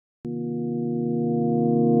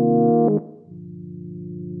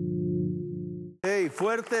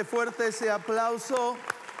Fuerte, fuerte ese aplauso.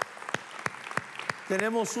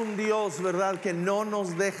 Tenemos un Dios, ¿verdad?, que no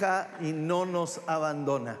nos deja y no nos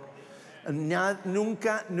abandona.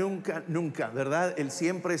 Nunca, nunca, nunca, ¿verdad? Él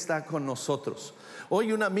siempre está con nosotros.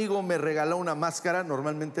 Hoy un amigo me regaló una máscara.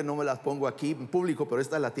 Normalmente no me las pongo aquí en público, pero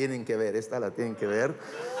esta la tienen que ver, esta la tienen que ver.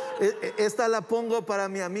 Esta la pongo para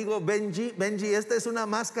mi amigo Benji. Benji, esta es una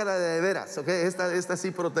máscara de veras, ¿ok? Esta sí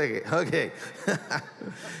protege, ok.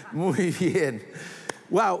 Muy bien.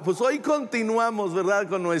 Wow, pues hoy continuamos, ¿verdad?,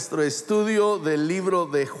 con nuestro estudio del libro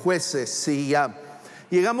de Jueces. Y ya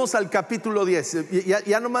llegamos al capítulo 10.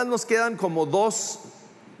 Ya nomás nos quedan como 2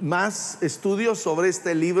 más estudios sobre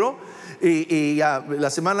este libro. Y ya, la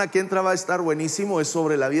semana que entra va a estar buenísimo. Es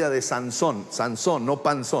sobre la vida de Sansón. Sansón, no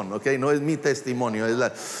Panzón, ¿ok? No es mi testimonio, es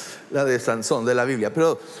la de Sansón de la Biblia.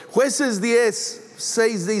 Pero Jueces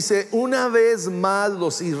 10:6 dice: una vez más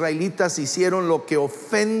los israelitas hicieron lo que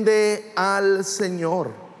ofende al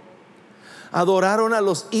Señor. Adoraron a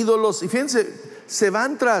los ídolos. Y fíjense, se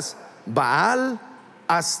van tras Baal,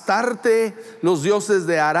 Astarte, los dioses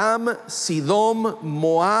de Aram, Sidón,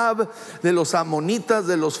 Moab, de los amonitas,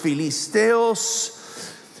 de los filisteos.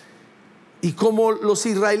 Y como los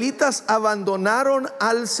israelitas abandonaron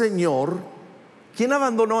al Señor, ¿quién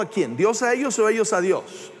abandonó a quién? ¿Dios a ellos o ellos a Dios?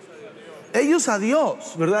 Ellos a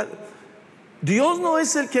Dios, ¿verdad? Dios no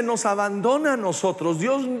es el que nos abandona a nosotros.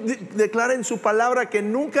 Dios declara en su palabra que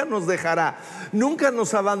nunca nos dejará, nunca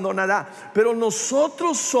nos abandonará. Pero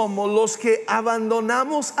nosotros somos los que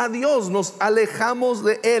abandonamos a Dios, nos alejamos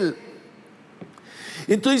de Él.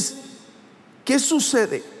 Entonces, ¿qué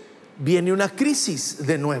sucede? Viene una crisis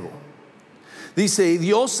de nuevo. Dice: y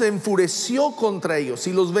Dios se enfureció contra ellos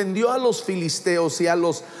y los vendió a los filisteos y a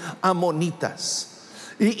los amonitas.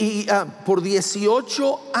 Por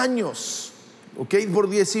 18 años, por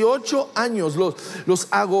 18 años los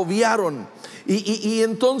agobiaron. Y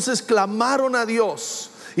entonces clamaron a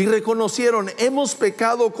Dios y reconocieron: hemos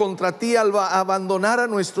pecado contra ti al abandonar a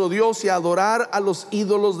nuestro Dios y adorar a los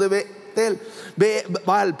ídolos de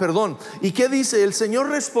Baal. ¿Y qué dice? El Señor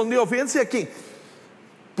respondió, fíjense aquí,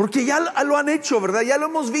 porque ya lo han hecho, ¿verdad? Ya lo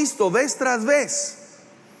hemos visto vez tras vez.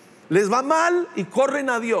 Les va mal y corren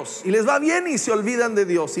a Dios, y les va bien y se olvidan de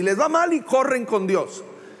Dios, y les va mal y corren con Dios.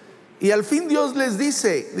 Y al fin Dios les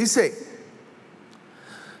dice: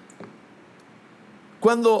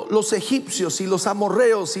 cuando los egipcios y los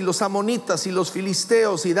amorreos y los amonitas y los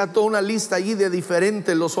filisteos, y da toda una lista allí de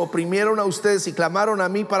diferentes, los oprimieron a ustedes y clamaron a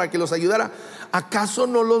mí para que los ayudara, ¿acaso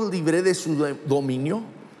no los libré de su dominio?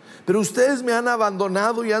 Pero ustedes me han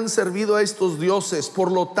abandonado y han servido a estos dioses, por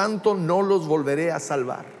lo tanto no los volveré a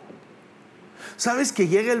salvar. ¿Sabes que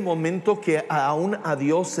llega el momento que aún a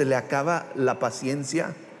Dios se le acaba la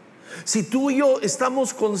paciencia? Si tú y yo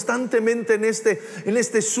estamos constantemente en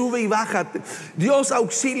este sube y baja, Dios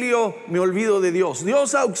auxilio, me olvido de Dios.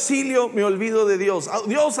 Dios auxilio, me olvido de Dios.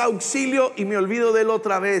 Dios auxilio y me olvido de Él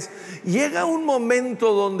otra vez. Llega un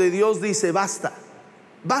momento donde Dios dice: basta,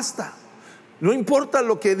 basta. No importa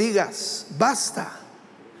lo que digas, basta.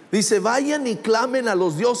 Dice: vayan y clamen a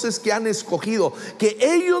los dioses que han escogido, que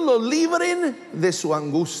ellos los libren de su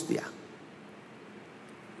angustia.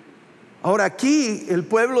 Ahora aquí el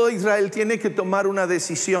pueblo de Israel tiene que tomar una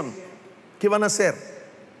decisión. ¿Qué van a hacer?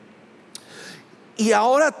 Y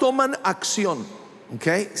ahora toman acción,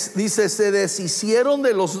 ¿okay? Dice: se deshicieron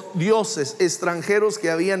de los dioses extranjeros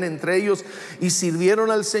que habían entre ellos y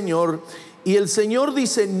sirvieron al Señor. Y el Señor,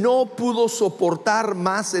 dice, no pudo soportar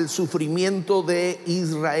más el sufrimiento de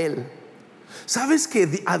Israel. ¿Sabes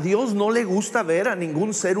que a Dios no le gusta ver a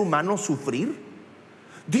ningún ser humano sufrir?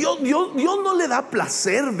 Dios no le da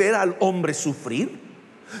placer ver al hombre sufrir.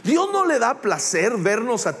 Dios no le da placer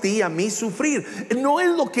vernos a ti y a mí sufrir. No es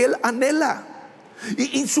lo que Él anhela.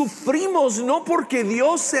 Y sufrimos no porque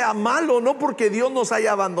Dios sea malo, no porque Dios nos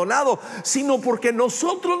haya abandonado, sino porque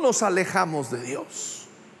nosotros nos alejamos de Dios.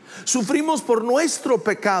 Sufrimos por nuestro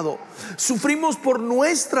pecado, sufrimos por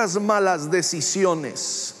nuestras malas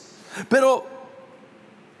decisiones. Pero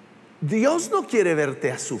Dios no quiere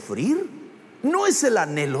verte a sufrir. No es el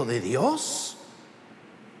anhelo de Dios.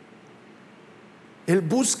 Él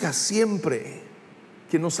busca siempre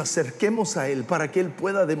que nos acerquemos a Él para que Él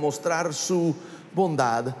pueda demostrar su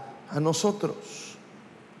bondad a nosotros.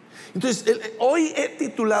 Entonces, hoy he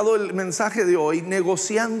titulado el mensaje de hoy: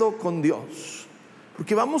 Negociando con Dios.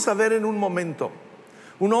 Porque vamos a ver en un momento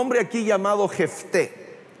un hombre aquí llamado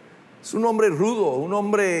Jefté. Es un hombre rudo, un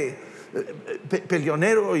hombre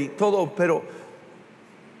peleonero y todo, pero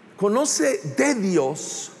conoce de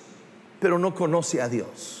Dios, pero no conoce a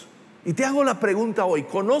Dios. Y te hago la pregunta hoy: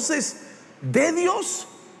 ¿conoces de Dios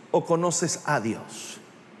o conoces a Dios?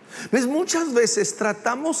 ¿Ves? Muchas veces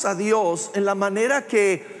tratamos a Dios en la manera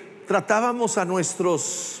que tratábamos a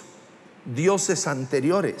nuestros dioses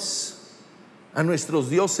anteriores, a nuestros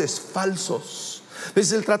dioses falsos.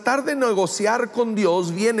 ¿Ves? El tratar de negociar con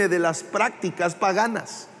Dios viene de las prácticas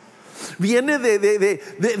paganas. Viene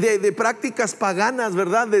de prácticas paganas,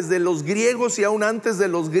 ¿verdad? Desde los griegos y aún antes de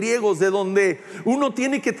los griegos, de donde uno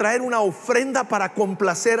tiene que traer una ofrenda para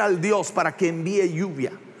complacer al Dios, para que envíe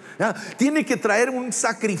lluvia. Tiene que traer un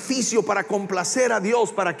sacrificio para complacer a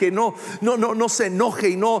Dios, para que no se enoje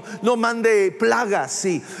y no mande plagas.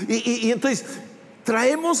 Y entonces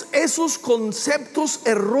traemos esos conceptos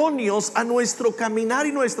erróneos a nuestro caminar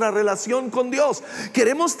y nuestra relación con Dios.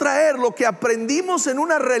 Queremos traer lo que aprendimos en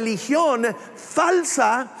una religión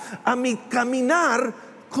falsa a mi caminar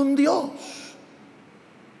con Dios.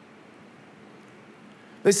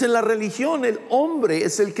 Es en la religión el hombre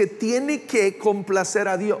es el que tiene que complacer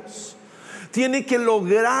a Dios. Tiene que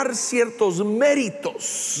lograr ciertos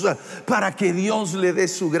méritos para que Dios le dé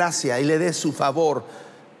su gracia y le dé su favor.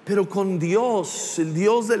 Pero con Dios, el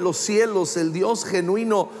Dios de los cielos, el Dios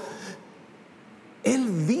genuino, Él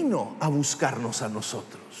vino a buscarnos a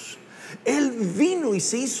nosotros. Él vino y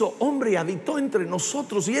se hizo hombre y habitó entre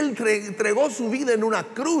nosotros, y Él entregó su vida en una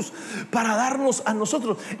cruz para darnos a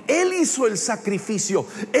nosotros. Él hizo el sacrificio.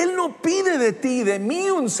 Él no pide de ti y de mí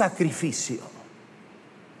un sacrificio.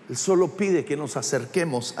 Él solo pide que nos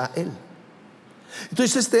acerquemos a Él.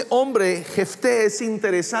 Entonces este hombre Jefté, es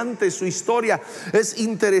interesante su historia, es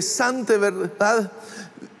interesante, ¿verdad?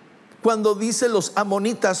 Cuando dice los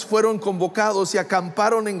amonitas fueron convocados y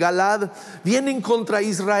acamparon en Galad, vienen contra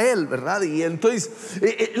Israel, ¿verdad? Y entonces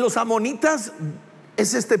los amonitas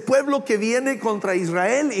es este pueblo que viene contra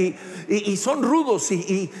Israel y son rudos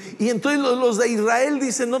y entonces los de Israel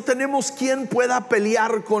dicen: no tenemos quien pueda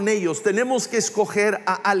pelear con ellos, tenemos que escoger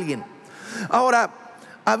a alguien. Ahora,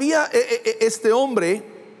 había este hombre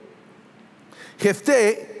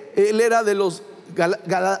Jefté, él era de los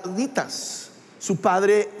galaditas. Su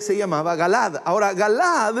padre se llamaba Galad. Ahora,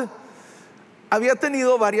 Galad había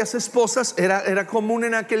tenido varias esposas, era común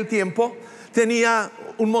en aquel tiempo. Tenía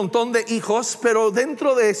un montón de hijos, pero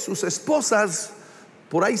dentro de sus esposas,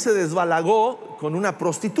 por ahí se desbalagó con una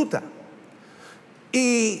prostituta.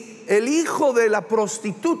 Y el hijo de la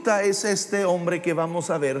prostituta es este hombre que vamos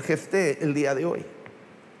a ver, Jefté, el día de hoy.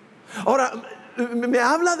 Ahora, me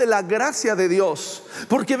habla de la gracia de Dios,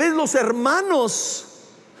 porque ves, los hermanos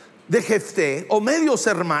de Jefté, o medios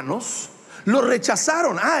hermanos, lo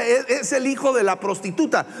rechazaron. Es el hijo de la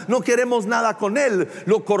prostituta, no queremos nada con él.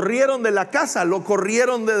 Lo corrieron de la casa, lo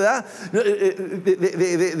corrieron de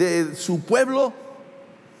su pueblo,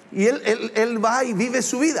 y él va y vive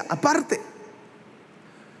su vida aparte.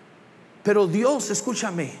 Pero Dios,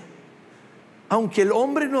 escúchame, aunque el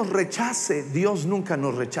hombre nos rechace, Dios nunca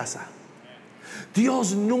nos rechaza.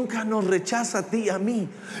 Dios nunca nos rechaza a ti y a mí.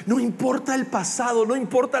 No importa el pasado, no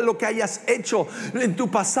importa lo que hayas hecho en tu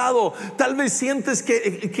pasado. Tal vez sientes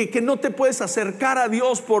que no te puedes acercar a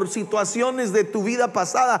Dios por situaciones de tu vida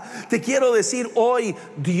pasada. Te quiero decir hoy,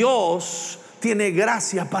 Dios tiene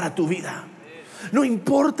gracia para tu vida. No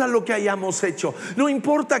importa lo que hayamos hecho, no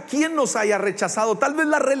importa quién nos haya rechazado. Tal vez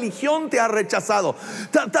la religión te ha rechazado,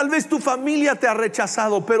 tal vez tu familia te ha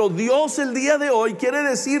rechazado, pero Dios el día de hoy quiere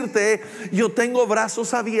decirte: yo tengo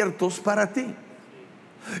brazos abiertos para ti.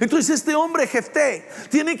 Entonces este hombre Jefté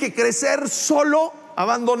tiene que crecer solo,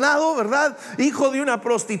 abandonado, ¿verdad? Hijo de una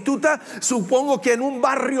prostituta, supongo que en un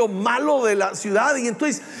barrio malo de la ciudad. Y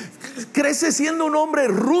entonces crece siendo un hombre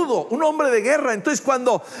rudo, un hombre de guerra. Entonces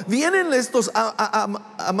cuando vienen estos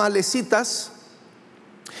amalecitas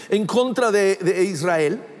en contra de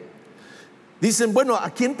Israel, dicen: bueno,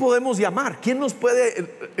 ¿a quién podemos llamar? ¿Quién nos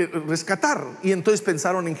puede rescatar? Y entonces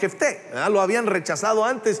pensaron en Jefté, ¿verdad? Lo habían rechazado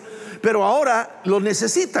antes, pero ahora lo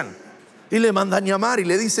necesitan. Y le mandan llamar y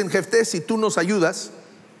le dicen: Jefté, si tú nos ayudas,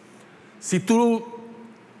 si tú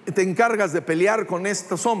te encargas de pelear con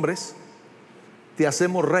estos hombres, te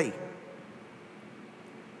hacemos rey.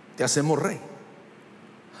 Te hacemos rey.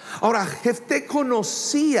 Ahora, Jefté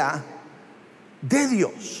conocía de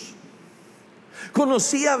Dios,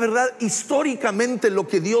 conocía, ¿verdad?, históricamente lo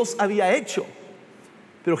que Dios había hecho,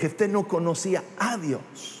 pero Jefté no conocía a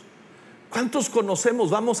Dios. ¿Cuántos conocemos?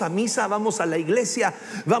 Vamos a misa, vamos a la iglesia,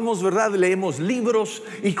 vamos, ¿verdad?, leemos libros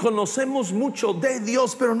y conocemos mucho de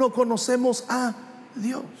Dios, pero no conocemos a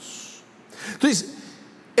Dios. Entonces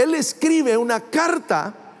él escribe una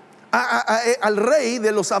carta al rey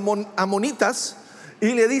de los amonitas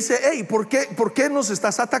y le dice: hey, ¿por qué nos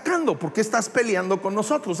estás atacando? ¿Por qué estás peleando con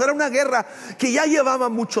nosotros? Era una guerra que ya llevaba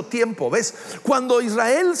mucho tiempo. ¿Ves? Cuando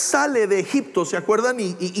Israel sale de Egipto, ¿se acuerdan?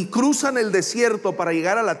 Y cruzan el desierto para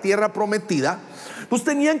llegar a la tierra prometida, pues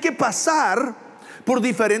tenían que pasar por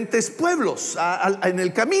diferentes pueblos en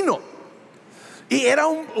el camino. Y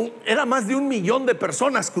era más de 1 millón de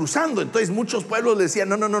personas cruzando. Entonces muchos pueblos le decían: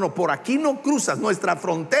 no, por aquí no cruzas, nuestra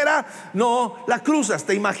frontera no la cruzas.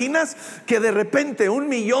 ¿Te imaginas que de repente 1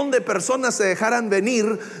 millón de personas se dejaran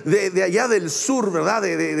venir de allá del sur, ¿verdad?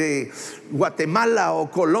 De Guatemala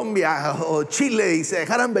o Colombia o Chile, y se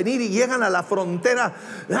dejaran venir y llegan a la frontera.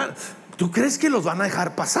 ¿Tú crees que los van a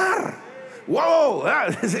dejar pasar? ¡Wow!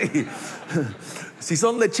 Sí. Si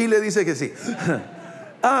son de Chile, dice que sí.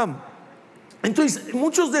 Entonces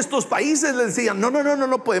muchos de estos países le decían: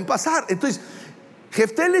 no pueden pasar. Entonces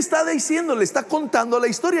Jefté le está diciendo, le está contando la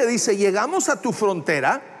historia. Dice: llegamos a tu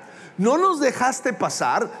frontera, no nos dejaste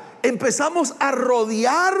pasar, empezamos a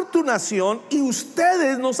rodear tu nación y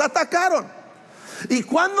ustedes nos atacaron. Y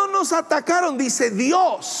cuando nos atacaron, dice,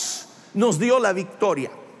 Dios nos dio la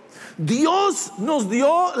victoria. Dios nos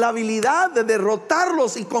dio la habilidad de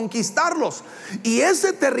derrotarlos y conquistarlos, y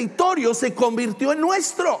ese territorio se convirtió en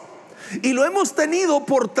nuestro. Y lo hemos tenido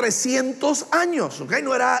por 300 años, ¿okay?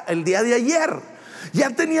 No era el día de ayer. Ya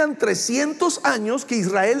tenían 300 años que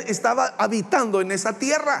Israel estaba habitando en esa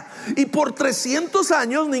tierra. Y por 300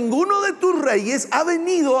 años ninguno de tus reyes ha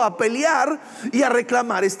venido a pelear y a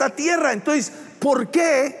reclamar esta tierra. Entonces, ¿por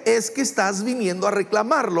qué es que estás viniendo a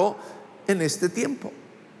reclamarlo en este tiempo?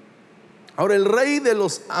 Ahora, el rey de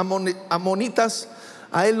los amonitas,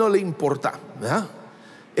 a él no le importa, ¿verdad?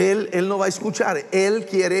 Él no va a escuchar. Él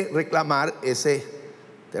quiere reclamar ese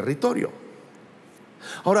territorio.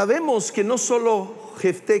 Ahora vemos que no solo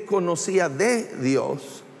Jefté conocía de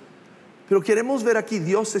Dios, pero queremos ver aquí,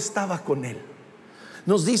 Dios estaba con él.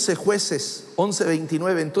 Nos dice Jueces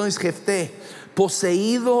 11:29, entonces Jefté,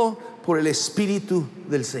 poseído por el Espíritu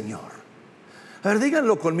del Señor. A ver,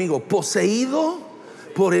 díganlo conmigo: poseído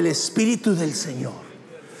por el Espíritu del Señor.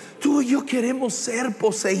 Tú y yo queremos ser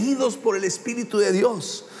poseídos por el Espíritu de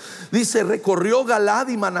Dios. Dice: recorrió Galad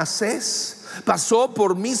y Manasés, pasó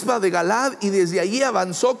por Mispa de Galad y desde allí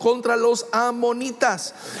avanzó contra los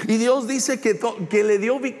amonitas. Y Dios dice que le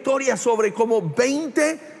dio victoria sobre como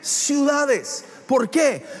 20 ciudades. ¿Por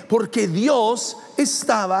qué? Porque Dios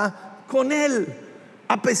estaba con él.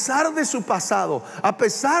 A pesar de su pasado, a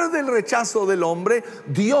pesar del rechazo del hombre,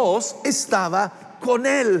 Dios estaba con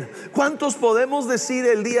él. ¿Cuántos podemos decir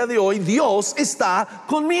el día de hoy: Dios está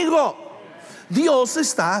conmigo? Dios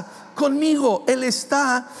está conmigo. Él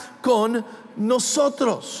está con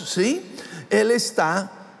nosotros, ¿sí? Él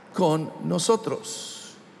está con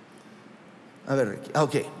nosotros. A ver,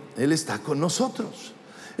 ok, Él está con nosotros.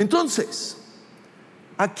 Entonces,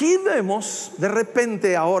 aquí vemos de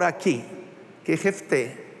repente ahora aquí que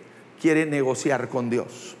Jefté quiere negociar con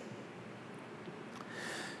Dios.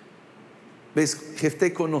 ¿Ves?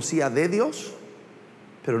 Jefté conocía de Dios,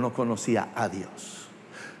 pero no conocía a Dios.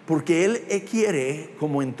 Porque él quiere,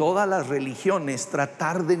 como en todas las religiones,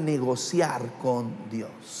 tratar de negociar con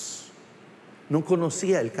Dios. No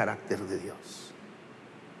conocía el carácter de Dios.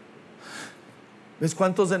 ¿Ves?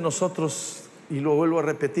 ¿Cuántos de nosotros, y lo vuelvo a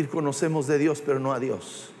repetir, conocemos de Dios pero no a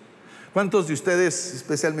Dios? ¿Cuántos de ustedes,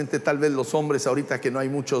 especialmente tal vez los hombres, ahorita que no hay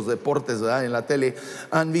muchos deportes, ¿verdad?, en la tele,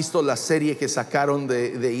 han visto la serie que sacaron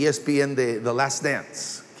de ESPN de The Last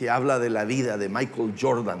Dance, que habla de la vida de Michael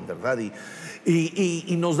Jordan, ¿verdad?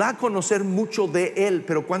 Y nos da a conocer mucho de él.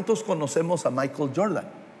 Pero ¿cuántos conocemos a Michael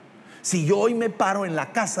Jordan? Si yo hoy me paro en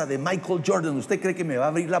la casa de Michael Jordan, ¿usted cree que me va a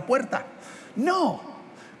abrir la puerta? No.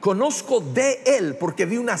 Conozco de él porque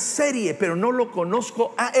vi una serie, pero no lo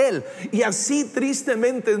conozco a él. Y así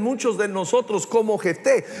tristemente muchos de nosotros, como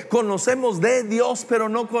Jefté, conocemos de Dios pero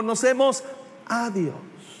no conocemos a Dios.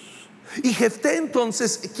 Y Jefté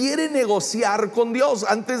entonces quiere negociar con Dios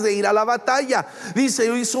antes de ir a la batalla.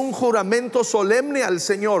 Dice: hizo un juramento solemne al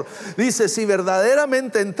Señor. Dice: si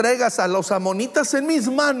verdaderamente entregas a los amonitas en mis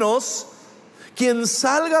manos, quien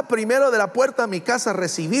salga primero de la puerta a mi casa a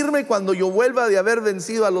recibirme cuando yo vuelva de haber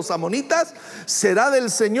vencido a los amonitas, será del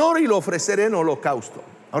Señor y lo ofreceré en holocausto.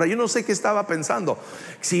 Ahora, yo no sé qué estaba pensando,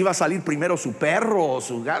 si iba a salir primero su perro o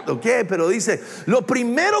su gato o qué, pero dice: lo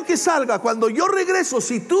primero que salga cuando yo regreso,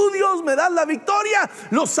 si tú, Dios, me das la victoria,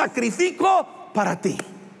 lo sacrifico para ti.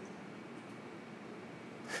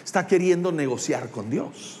 Está queriendo negociar con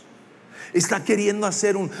Dios. Está queriendo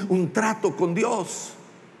hacer un trato con Dios,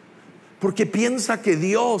 porque piensa que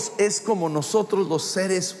Dios es como nosotros los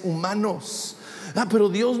seres humanos. Pero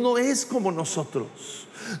Dios no es como nosotros.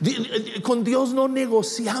 Con Dios no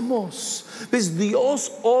negociamos. Pues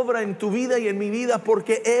Dios obra en tu vida y en mi vida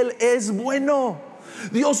porque Él es bueno.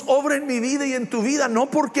 Dios obra en mi vida y en tu vida no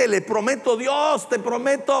porque le prometo, Dios, te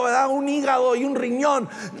prometo, ¿verdad?, un hígado y un riñón.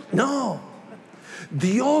 No.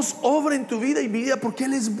 Dios obra en tu vida y mi vida porque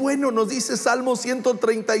Él es bueno. Nos dice Salmo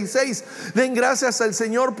 136: den gracias al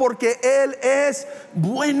Señor porque Él es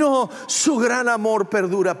bueno, su gran amor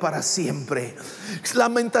perdura para siempre.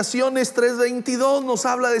 Lamentaciones 3:22 nos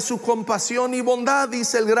habla de su compasión y bondad.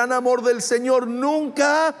 Dice: el gran amor del Señor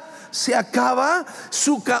nunca se acaba,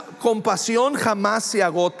 su compasión jamás se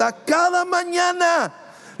agota. Cada mañana,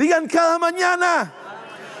 digan cada mañana.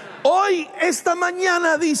 Hoy, esta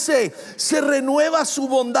mañana, dice, se renueva su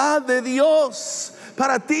bondad de Dios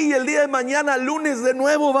para ti. Y el día de mañana, lunes, de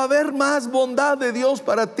nuevo va a haber más bondad de Dios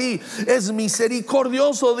para ti. Es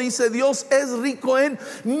misericordioso, dice Dios, es rico en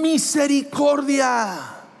misericordia.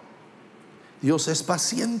 Dios es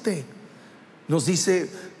paciente. Nos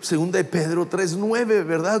dice 2 de Pedro 3:9,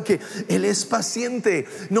 ¿verdad?, que Él es paciente,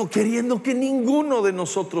 no queriendo que ninguno de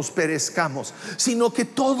nosotros perezcamos, sino que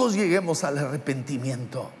todos lleguemos al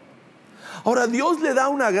arrepentimiento. Ahora, Dios le da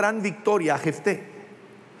una gran victoria a Jefté.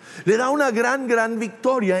 Le da una gran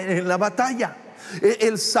victoria en la batalla.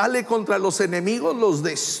 Él sale contra los enemigos, los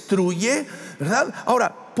destruye, ¿verdad?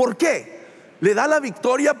 Ahora, ¿por qué? ¿Le da la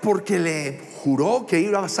victoria porque le juró que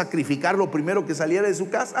iba a sacrificar lo primero que saliera de su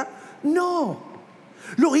casa? No.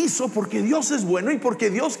 Lo hizo porque Dios es bueno y porque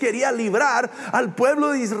Dios quería librar al pueblo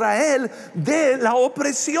de Israel de la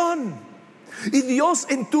opresión. Y Dios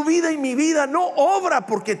en tu vida y mi vida no obra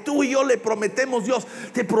porque tú y yo le prometemos: Dios,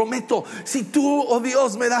 te prometo, si tú, oh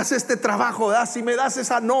Dios, me das este trabajo, ¿verdad?, si me das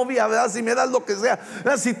esa novia, ¿verdad?, si me das lo que sea,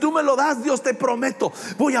 ¿verdad?, si tú me lo das, Dios, te prometo,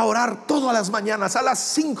 voy a orar todas las mañanas a las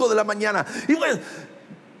 5 de la mañana. Y bueno,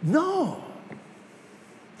 no.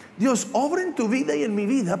 Dios obra en tu vida y en mi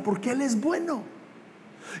vida porque Él es bueno,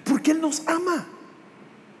 porque Él nos ama.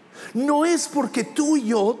 No es porque tú y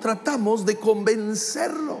yo tratamos de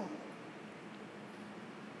convencerlo.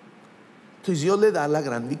 Entonces Dios le da la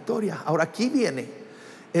gran victoria. Ahora, aquí viene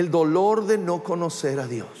el dolor de no conocer a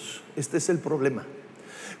Dios. Este es el problema.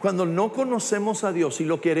 Cuando no conocemos a Dios y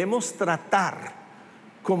lo queremos tratar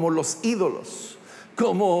como los ídolos,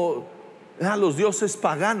 como los dioses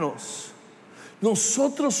paganos,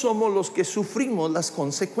 nosotros somos los que sufrimos las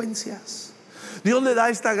consecuencias. Dios le da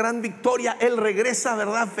esta gran victoria. Él regresa,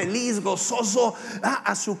 ¿verdad?, feliz, gozoso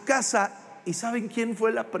a su casa. ¿Y saben quién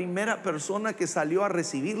fue la primera persona que salió a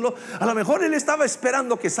recibirlo? A lo mejor él estaba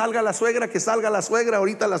esperando que salga la suegra,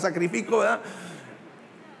 ahorita la sacrifico, ¿verdad?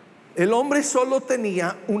 El hombre solo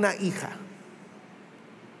tenía una hija.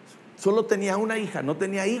 Solo tenía una hija, no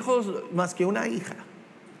tenía hijos más que una hija.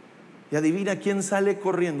 Y adivina quién sale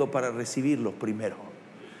corriendo para recibirlo primero: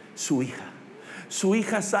 su hija. Su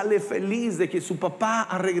hija sale feliz de que su papá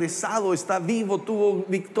ha regresado, está vivo, tuvo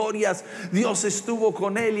victorias, Dios estuvo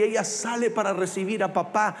con él, y ella sale para recibir a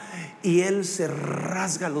papá. Y él se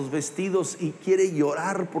rasga los vestidos y quiere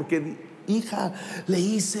llorar porque: hija, le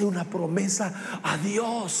hice una promesa a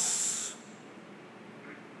Dios.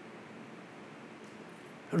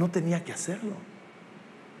 Pero no tenía que hacerlo.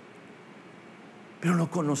 Pero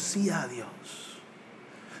no conocía a Dios.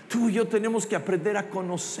 Tú y yo tenemos que aprender a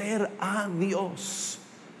conocer a Dios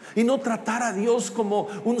y no tratar a Dios como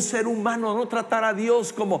un ser humano, no tratar a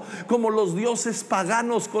Dios como los dioses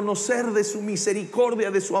paganos. Conocer de su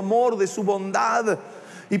misericordia, de su amor, de su bondad.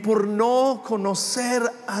 Y por no conocer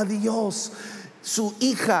a Dios, su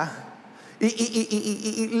hija,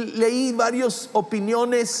 y leí varias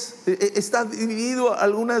opiniones, está dividido.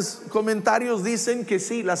 Algunos comentarios dicen que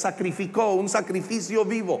sí, la sacrificó, un sacrificio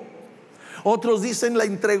vivo. Otros dicen la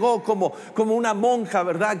entregó como una monja,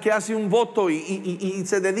 ¿verdad?, que hace un voto y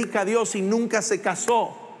se dedica a Dios y nunca se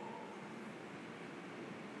casó.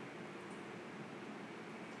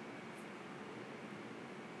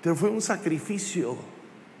 Pero fue un sacrificio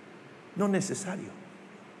no necesario,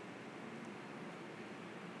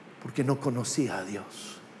 porque no conocía a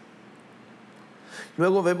Dios.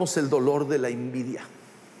 Luego vemos el dolor de la envidia.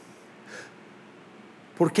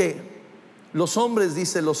 Porque los hombres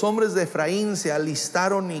de Efraín se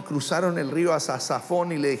alistaron y cruzaron el río hasta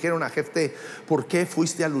Zafón y le dijeron a Jefté: ¿por qué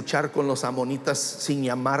fuiste a luchar con los amonitas sin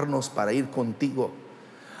llamarnos para ir contigo?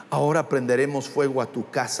 Ahora prenderemos fuego a tu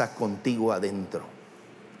casa contigo adentro.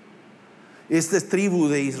 Esta tribu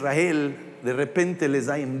de Israel de repente les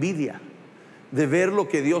da envidia de ver lo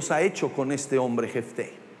que Dios ha hecho con este hombre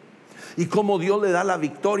Jefté. y cómo Dios le da la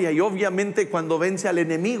victoria. Y obviamente cuando vence al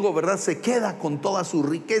enemigo, ¿verdad?, se queda con todas sus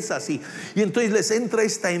riquezas, y entonces les entra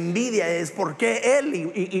esta envidia. Es ¿por qué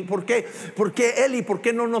él? ¿Y por qué él? ¿Y por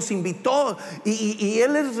qué no nos invitó? Y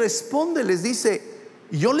él les responde, les dice: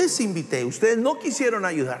 yo les invité, ustedes no quisieron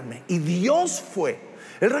ayudarme, y Dios fue.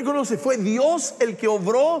 Él reconoce, fue Dios el que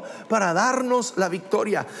obró para darnos la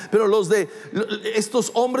victoria. Pero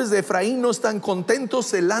estos hombres de Efraín no están contentos,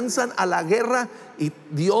 se lanzan a la guerra, y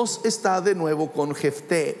Dios está de nuevo con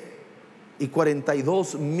Jefté y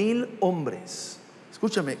 42,000 hombres.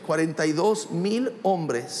 Escúchame, 42,000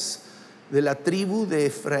 hombres de la tribu de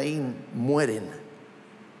Efraín mueren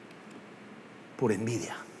por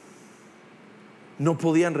envidia. No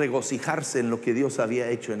podían regocijarse en lo que Dios había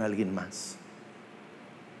hecho en alguien más.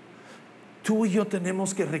 Tú y yo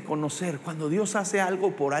tenemos que reconocer cuando Dios hace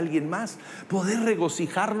algo por alguien más, poder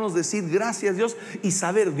regocijarnos, decir gracias Dios, y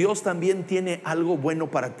saber Dios también tiene algo bueno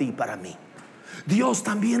para ti y para mí. Dios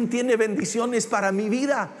también tiene bendiciones para mi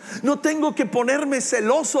vida. No tengo que ponerme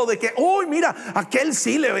celoso de que, oh, mira, aquel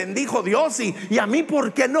sí le bendijo Dios y a mí,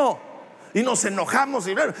 ¿por qué no? Y nos enojamos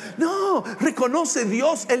no, reconoce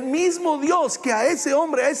Dios, el mismo Dios que a ese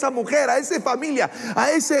hombre, a esa mujer, a esa familia,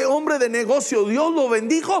 a ese hombre de negocio, Dios lo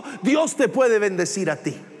bendijo. Dios te puede bendecir a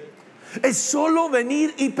ti. Es solo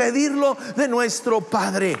venir y pedirlo de nuestro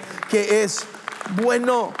Padre, que es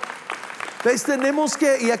bueno. Entonces tenemos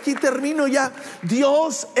que, y aquí termino ya,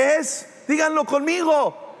 Dios es, díganlo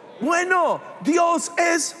conmigo, bueno. Dios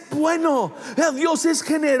es bueno, Dios es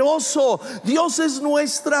generoso, Dios es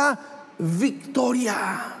nuestra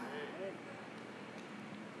victoria.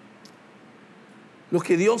 Lo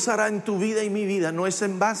que Dios hará en tu vida y mi vida no es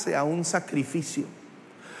en base a un sacrificio.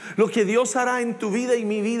 Lo que Dios hará en tu vida y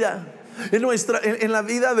mi vida, en la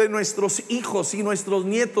vida de nuestros hijos y nuestros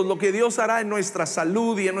nietos, lo que Dios hará en nuestra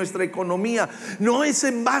salud y en nuestra economía, no es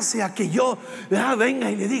en base a que yo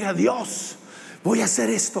venga y le diga: Dios, voy a hacer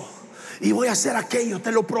esto y voy a hacer aquello,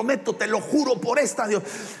 te lo prometo, te lo juro por esta Dios.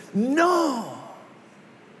 No,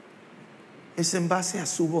 es en base a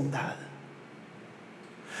su bondad.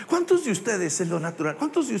 ¿Cuántos de ustedes en lo natural,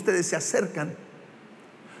 cuántos de ustedes se acercan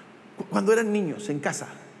cuando eran niños en casa?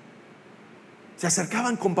 Se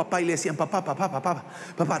acercaban con papá y le decían: papá,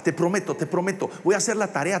 te prometo, voy a hacer la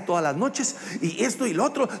tarea todas las noches y esto y lo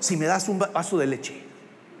otro, si me das un vaso de leche.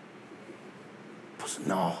 Pues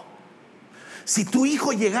no. Si tu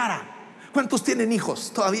hijo llegara, ¿cuántos tienen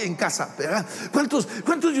hijos todavía en casa, ¿verdad? ¿Cuántos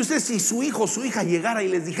de ustedes, si su hijo o su hija llegara y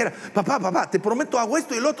les dijera: papá, te prometo, hago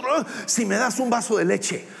esto y el otro, si me das un vaso de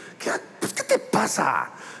leche? ¿Qué te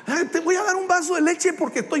pasa? Te voy a dar un vaso de leche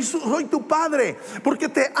porque soy tu padre, porque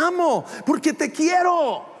te amo, porque te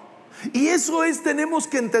quiero. Y eso tenemos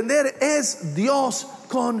que entender, es Dios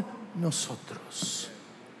con nosotros.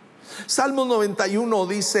 Salmo 91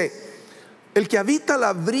 dice: el que habita al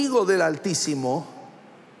abrigo del Altísimo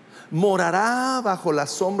morará bajo la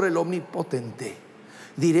sombra del Omnipotente.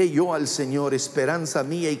 Diré yo al Señor: esperanza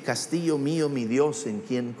mía y castillo mío, mi Dios, en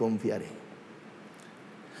quien confiaré.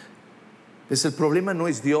 Pues el problema no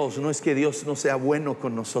es Dios, no es que Dios no sea bueno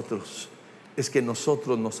con nosotros, es que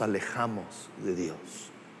nosotros nos alejamos de Dios.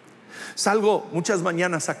 Salgo muchas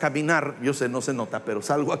mañanas a caminar, yo sé, no se nota, pero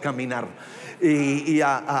salgo a caminar y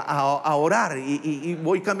a orar, y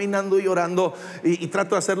voy caminando y orando, y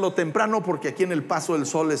trato de hacerlo temprano porque aquí en El Paso el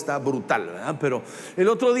sol está brutal, ¿verdad? Pero el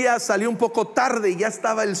otro día salí un poco tarde y ya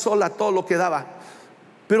estaba el sol a todo lo que daba.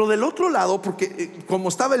 Pero del otro lado, porque como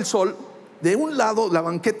estaba el sol, de un lado la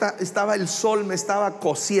banqueta estaba el sol, me estaba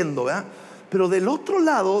cociendo, ¿verdad? Pero del otro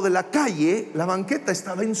lado de la calle la banqueta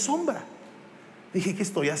estaba en sombra. Dije: ¿qué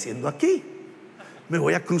estoy haciendo aquí? Me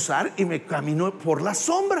voy a cruzar y me camino por la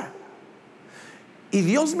sombra. Y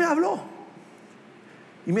Dios me habló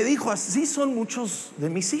y me dijo: así son muchos de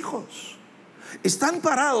mis hijos. Están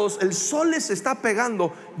parados, el sol les está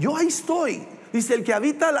pegando, yo ahí estoy. Dice: el que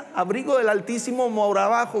habita al abrigo del Altísimo mora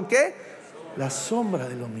bajo, ¿qué? La sombra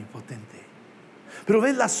del Omnipotente. Pero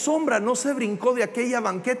ves, la sombra no se brincó de aquella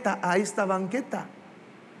banqueta a esta banqueta.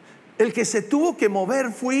 El que se tuvo que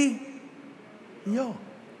mover fui yo.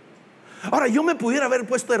 Ahora, yo me pudiera haber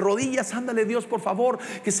puesto de rodillas: ándale Dios, por favor,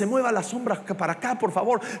 que se mueva la sombra para acá, por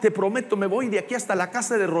favor, te prometo, me voy de aquí hasta la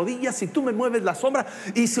casa de rodillas si tú me mueves la sombra.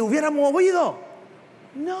 Y se hubiera movido.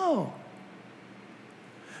 No.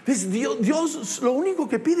 ¿Ves? Dios lo único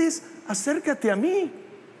que pide es: acércate a mí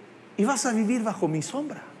y vas a vivir bajo mi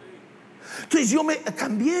sombra. Entonces yo me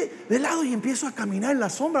cambié de lado y empiezo a caminar en la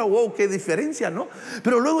sombra. Wow, qué diferencia, ¿no?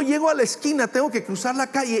 Pero luego llego a la esquina, tengo que cruzar la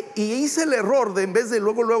calle, y hice el error de, en vez de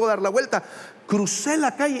luego dar la vuelta, crucé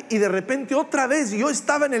la calle y de repente otra vez yo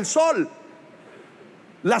estaba en el sol.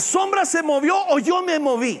 ¿La sombra se movió o yo me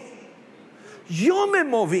moví? yo me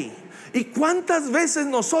moví. ¿Y cuántas veces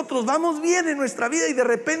nosotros vamos bien en nuestra vida y de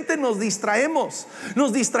repente nos distraemos?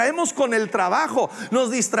 Nos distraemos con el trabajo,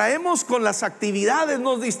 nos distraemos con las actividades,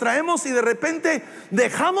 nos distraemos y de repente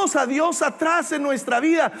dejamos a Dios atrás en nuestra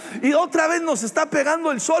vida y otra vez nos está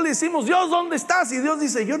pegando el sol y decimos: Dios, ¿dónde estás? Y Dios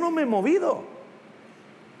dice: yo no me he movido.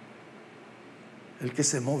 El que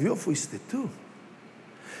se movió fuiste tú.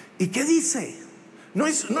 ¿Y qué dice? No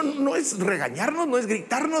es regañarnos, no es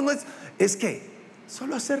gritarnos, es que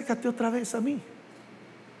solo acércate otra vez a mí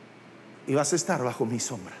y vas a estar bajo mi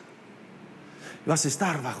sombra. Vas a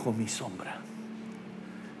estar bajo mi sombra.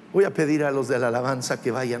 Voy a pedir a los de la alabanza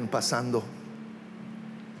que vayan pasando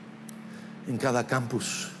en cada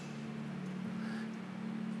campus.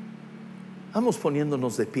 Vamos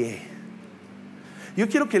poniéndonos de pie. Yo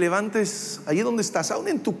quiero que levantes ahí donde estás, aún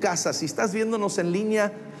en tu casa, si estás viéndonos en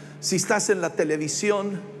línea, si estás en la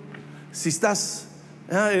televisión, si estás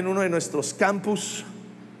en uno de nuestros campus,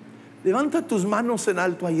 levanta tus manos en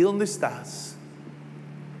alto ahí donde estás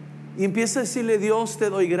y empieza a decirle: Dios, te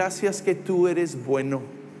doy gracias que tú eres bueno.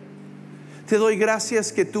 Te doy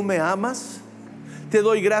gracias que tú me amas. Te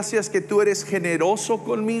doy gracias que tú eres generoso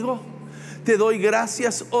conmigo. Te doy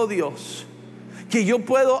gracias, oh Dios, que yo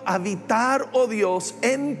puedo habitar, oh Dios,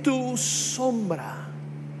 en tu sombra.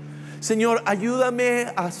 Señor, ayúdame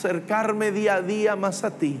a acercarme día a día más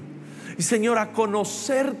a ti. Y Señor, a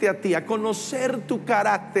conocerte a ti, a conocer tu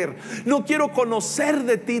carácter. No quiero conocer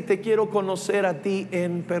de ti, te quiero conocer a ti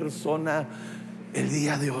en persona el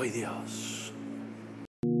día de hoy, Dios.